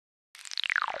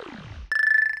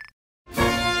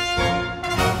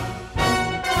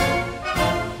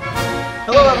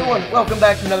everyone, welcome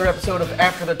back to another episode of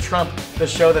After the Trump, the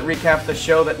show that recaps the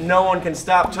show that no one can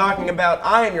stop talking about.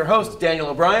 I am your host, Daniel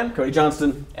O'Brien. Cody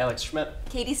Johnston. Alex Schmidt.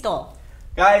 Katie Stoll.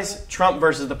 Guys, Trump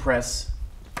versus the press.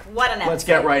 What an episode. Let's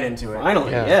get right into it.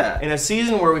 Finally, yeah. In a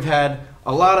season where we've had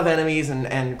a lot of enemies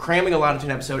and cramming a lot into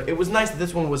an episode, it was nice that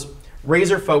this one was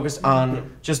razor focused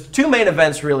on just two main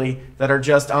events, really, that are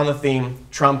just on the theme.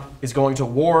 Trump is going to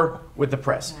war with the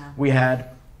press. Yeah. We had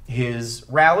his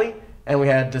rally, and we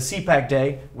had the CPAC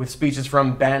day with speeches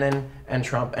from Bannon and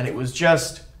Trump, and it was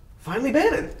just... Finally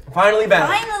Bannon. Finally Bannon.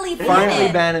 Finally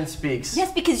Finally Bannon speaks.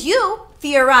 Yes, because you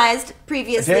theorized I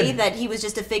previously did. that he was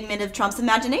just a figment of Trump's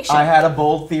imagination. I had a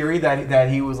bold theory that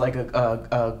he was like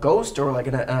a ghost or like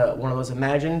one of those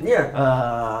imagined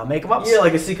make-em-ups. Yeah,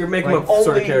 like a secret make-em-up Like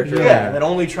sort of character. Yeah, that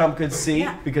only Trump could see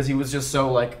Yeah. because he was just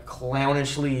so like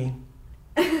clownishly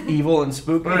evil and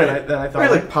spooky Right. that I thought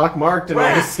Right, like pockmarked and all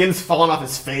Right. his skin's falling off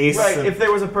his face. right, and- if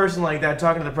there was a person like that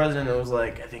talking to the president that was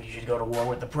like, I think you should go to war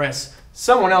with the press,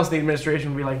 someone else in the administration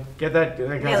would be like, get that guy's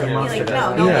a Really, monster.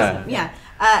 like, no, Yeah. listen,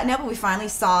 yeah. No, but we finally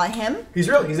saw him. He's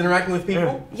interacting with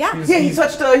people. Yeah. yeah, he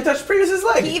touched Priebus's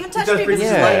leg. He even He touched does Priebus's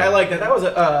pretty- leg. I like that. That was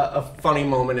a funny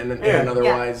moment in an Yeah.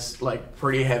 otherwise like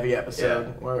pretty heavy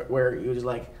episode where he was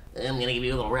like, I'm gonna give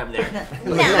you a little rub there.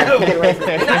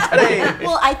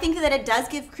 Well, I think that it does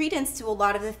give credence to a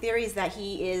lot of the theories that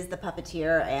he is the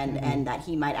puppeteer and that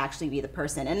he might actually be the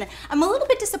person. And I'm a little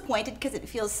bit disappointed because it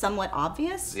feels somewhat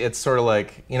obvious. It's sort of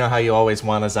like, you know how you always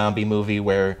want a zombie movie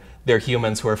where they're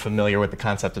humans who are familiar with the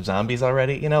concept of zombies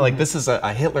already? You know, like this is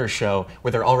a Hitler show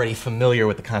where they're already familiar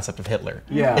with the concept of Hitler.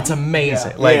 Yeah. It's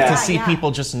amazing. Yeah. Like Yeah. to see Yeah. people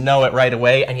just know it right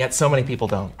away, and yet so many people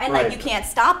don't. And Right. like you can't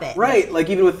stop it. Right, like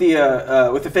even with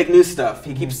the fake news stuff,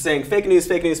 he keeps saying fake news,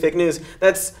 fake news, fake news.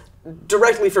 That's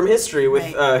directly from history with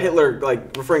Right. Hitler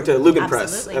like referring to Lugenpress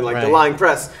Absolutely. and like the Right. lying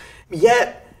press.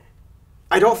 Yet,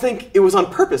 I don't think it was on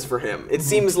purpose for him. It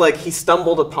seems like he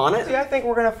stumbled upon it. See, I think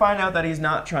we're gonna find out that he's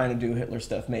not trying to do Hitler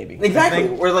stuff. Maybe Exactly. I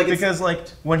think- Where, like, it's- because like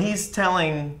when he's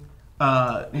telling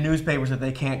newspapers that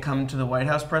they can't come to the White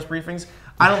House press briefings,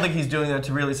 I don't think he's doing that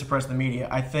to really suppress the media.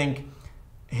 I think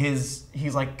he's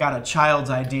like got a child's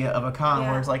idea of a con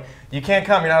Yeah. where it's like, you can't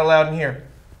come, you're not allowed in here.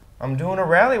 I'm doing a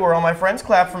rally where all my friends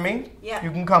clap for me. Yeah. You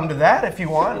can come to that if you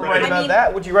want. Right. Write I about mean-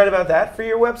 that. Would you write about that for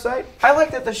your website? I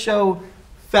like that the show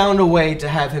found a way to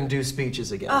have him do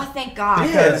speeches again. Oh, thank God.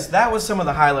 Because that was some of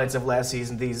the highlights of last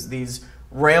season. These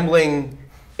rambling,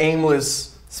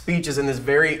 aimless speeches and this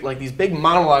very these big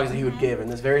monologues that he would give in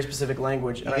this very specific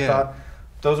language. And I Yeah. thought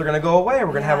those are going to go away.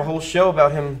 We're going to have a whole show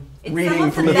about him It's some reading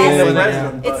of from the the being the best-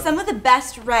 president. It's some of the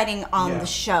best writing on Yeah. the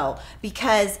show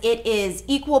because it is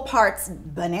equal parts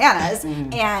bananas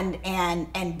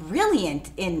and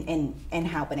brilliant in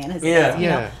how bananas Yeah. is. You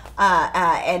know?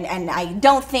 And I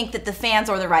don't think that the fans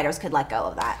or the writers could let go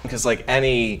of that. Because like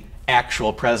any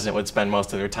actual president would spend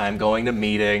most of their time going to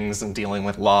meetings and dealing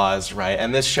with laws, right?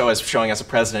 And this show is showing us a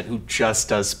president who just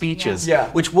does speeches, Yeah.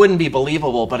 which wouldn't be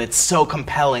believable, but it's so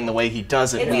compelling the way he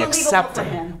does it. It's We believable accept for it.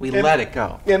 him. We let it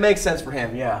go. It makes sense for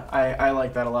him, yeah. I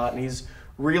like that a lot. And he's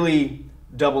really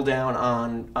doubled down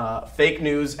on fake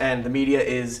news, and the media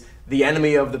is the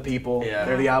enemy of the people. Yeah.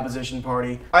 They're the opposition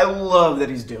party. I love that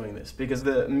he's doing this because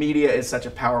the media is such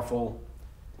a powerful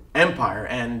empire,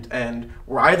 and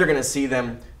we're either going to see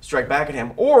them strike back at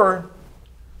him or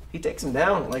he takes them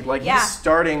down. Like Yeah.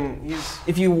 he's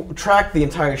If you track the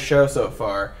entire show so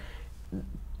far,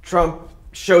 Trump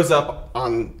shows up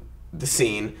on the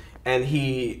scene and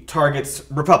he targets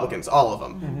Republicans, all of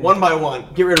them, one by one.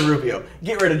 Get rid of Rubio,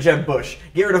 get rid of Jeb Bush,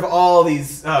 get rid of all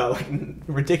these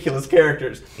ridiculous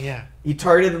characters. Yeah. He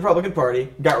targeted the Republican Party,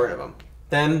 got rid of them.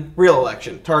 Then real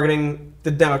election, targeting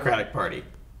the Democratic Party,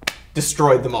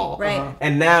 destroyed them all. Right.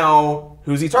 And now,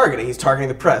 who's he targeting? He's targeting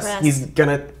the press. Press. He's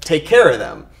gonna take care of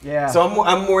them. Yeah. So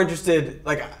I'm more interested.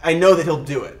 Like I know that he'll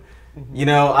do it. You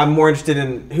know, I'm more interested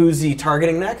in who's he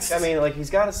targeting next. I mean, like he's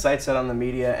got his sights set on the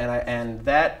media, and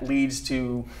that leads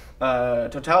to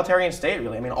totalitarian state.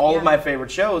 Really, I mean, all of Yeah. my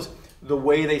favorite shows, the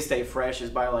way they stay fresh is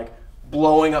by like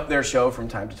blowing up their show from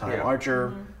time to time. Yeah.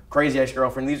 Archer, Crazy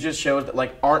Ex-Girlfriend. These are just shows that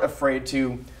like aren't afraid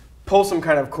to pull some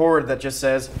kind of cord that just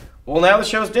says, well, now the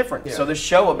show's different. Yeah. So this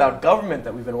show about government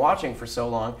that we've been watching for so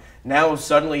long, now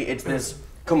suddenly it's this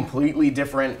completely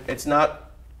different. It's not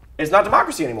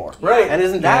democracy anymore. Right. And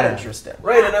isn't that Yeah. interesting?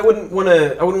 right, and I wouldn't want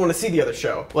to see the other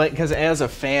show. Like, because as a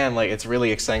fan, like, it's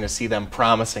really exciting to see them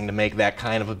promising to make that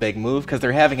kind of a big move, because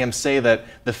they're having him say that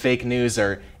the fake news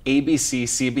are ABC,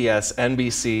 CBS,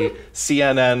 NBC,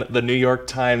 CNN, the New York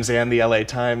Times, and the LA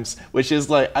Times, which is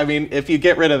like, I mean, if you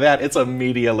get rid of that, it's a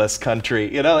media-less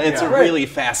country. You know, it's Yeah. a Right. really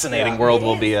fascinating Yeah. world It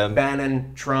we'll is. be in.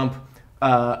 Bannon, Trump,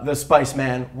 the Spice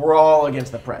Man. We're all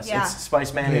against the press. Yeah.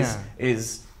 Spice Man Yeah.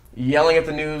 is yelling at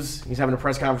the news. He's having a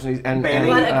press conference and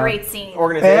What a great scene.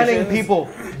 banning people,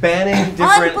 banning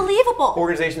different Unbelievable.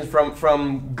 organizations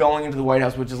from going into the White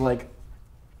House, which is like,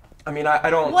 I mean, I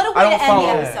don't. What a way I don't to end follow.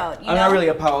 the episode, you I'm know? not really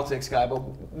a politics guy, but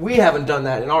we haven't done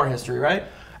that in our history, right?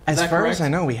 Is As that far correct? as I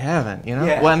know, we haven't, you know?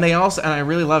 Yeah. Well, and I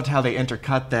really loved how they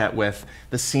intercut that with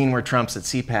the scene where Trump's at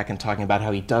CPAC and talking about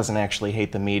how he doesn't actually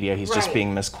hate the media, he's just Right.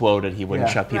 being misquoted, he wouldn't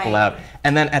Yeah. shut people Right. out.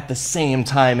 And then at the same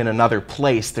time, in another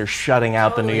place, they're shutting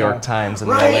out the New York Times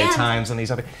and the Right. LA Times and these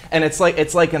other, and it's like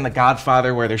in The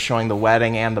Godfather where they're showing the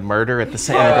wedding and the murder at the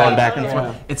same, and going back and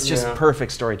forth. It's just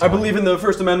perfect I storytelling. believe in the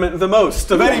First Amendment the most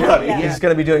of anybody. Yeah. He's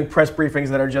going to be doing press briefings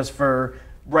that are just for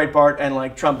Breitbart and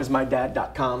like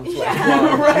TrumpisMyDad.com.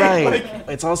 Right.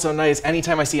 It's also nice.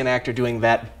 Anytime I see an actor doing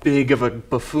that big of a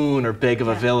buffoon or big of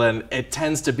a villain, it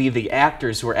tends to be the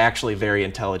actors who are actually very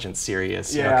intelligent,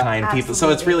 serious, you know, Yeah. kind people. So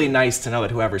it's Absolutely. really nice to know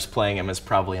that whoever's playing him is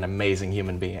probably an amazing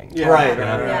human being. Yeah. Right.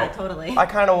 Yeah, totally. I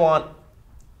kind of want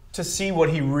to see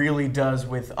what he really does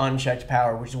with unchecked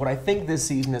power, which is what I think this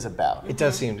season is about. It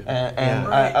does seem to be. And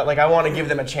I want to give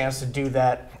them a chance to do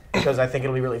that because I think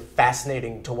it'll be really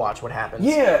fascinating to watch what happens.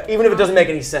 Yeah. Even if it doesn't make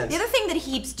any sense. The other thing that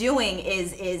he keeps doing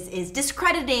is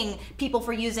discrediting people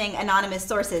for using anonymous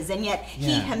sources, and yet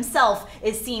he himself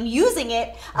is seen using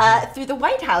it through the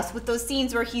White House with those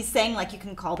scenes where he's saying like you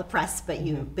can call the press, but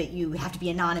you have to be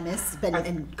anonymous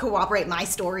and corroborate my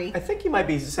story. I think he might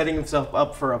be setting himself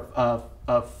up for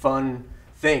a fun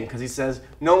thing because he says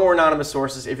no more anonymous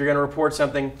sources. If you're going to report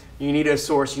something, you need a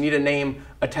source, you need a name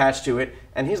attached to it.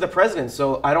 And he's the president,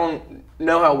 so I don't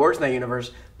know how it works in that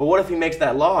universe. But what if he makes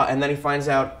that law and then he finds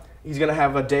out he's going to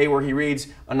have a day where he reads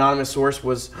anonymous source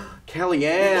was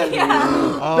Kellyanne,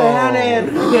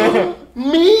 Bannon,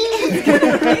 me.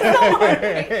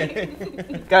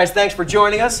 Guys, thanks for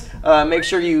joining us. Make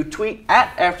sure you tweet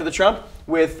at After the Trump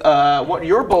with what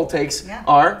your bold takes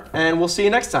are, and we'll see you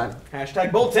next time.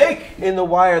 Hashtag bold take. In The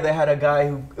Wire, they had a guy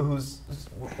who's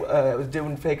was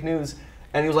doing fake news,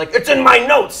 and he was like, "It's in my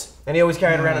notes," and he always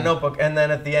carried around a notebook. And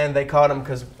then at the end, they caught him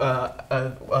because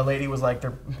a lady was like,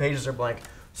 "Their pages are blank."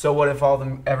 So what if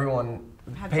everyone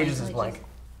Had pages blank is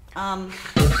blank?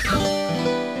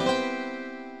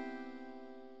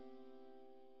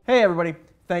 Hey everybody,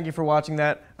 thank you for watching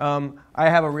that. I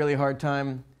have a really hard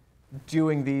time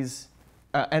doing these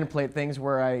end plate things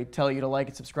where I tell you to like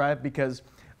and subscribe because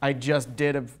I just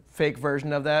did a fake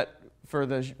version of that for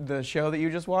the show that you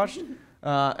just watched,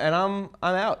 and I'm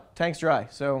out. Tank's dry,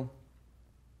 so